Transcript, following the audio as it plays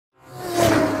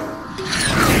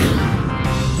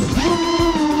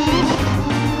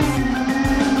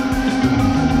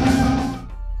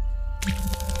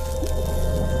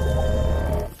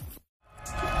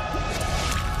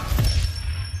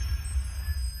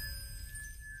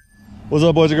What's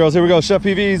up, boys and girls? Here we go.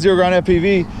 CheFPV, zero ground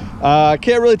FPV.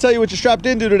 Can't really tell you what you're strapped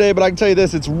into today, but I can tell you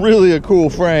this: it's really a cool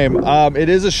frame. It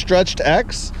is a stretched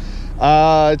X.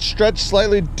 It's stretched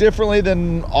slightly differently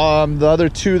than the other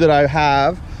two that I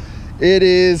have. It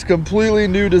is completely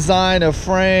new design of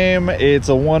frame. It's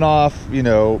a one-off,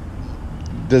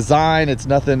 design. It's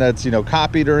nothing that's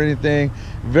copied or anything.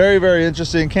 Very, very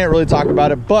interesting. Can't really talk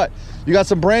about it, but you got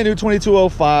some brand new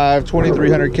 2205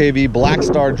 2300 kV Black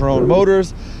Star drone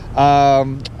motors.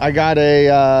 I got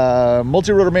a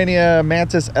Multi-Rotor Mania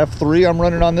Mantis F3 I'm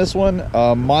running on this one,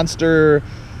 Monster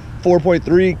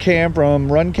 4.3 cam from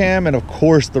RunCam, and of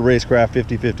course the Racecraft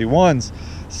 5051s.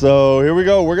 So here we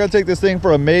go. We're gonna take this thing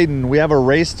for a maiden. We have a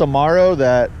race tomorrow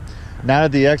that, now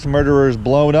that the ex-murderer is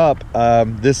blown up,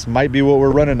 this might be what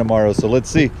we're running tomorrow. So let's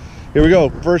see. Here we go.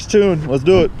 First tune. Let's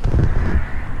do it.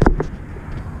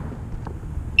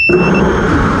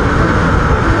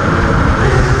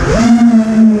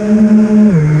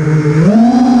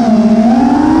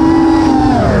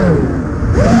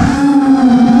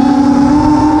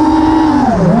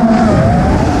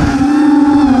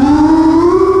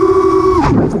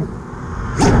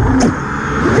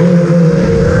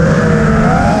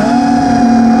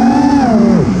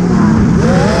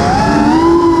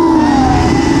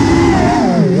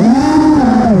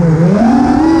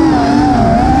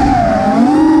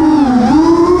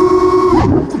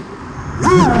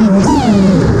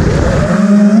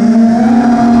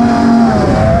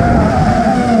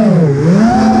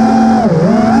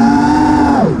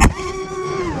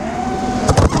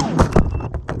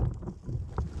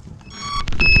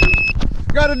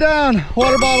 Got it down,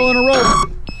 water bottle and a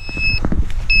rope.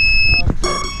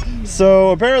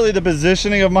 So apparently the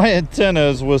positioning of my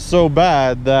antennas was so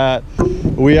bad that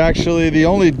the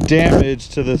only damage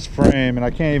to this frame, and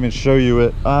I can't even show you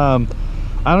it, I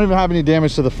don't even have any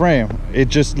damage to the frame. It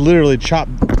just literally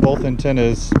chopped both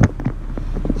antennas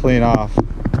clean off.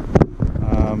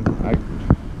 I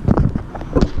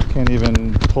can't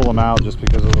even pull them out just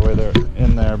because of the way they're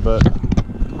in there, but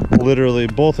literally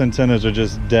both antennas are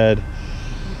just dead.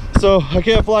 So I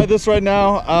can't fly this right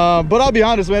now, but I'll be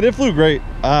honest, man, it flew great.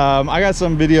 I got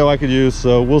some video I could use,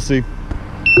 so we'll see.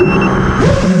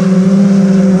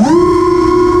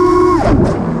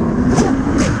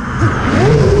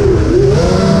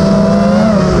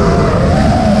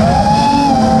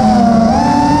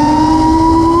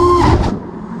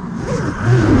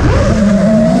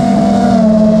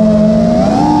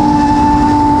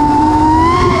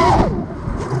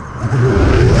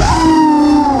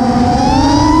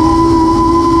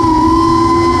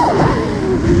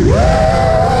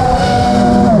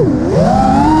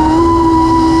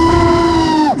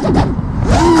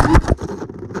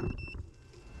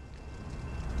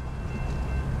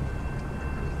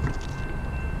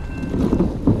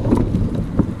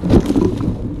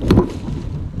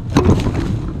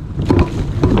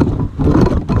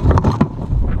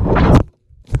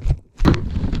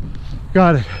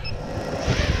 Got it.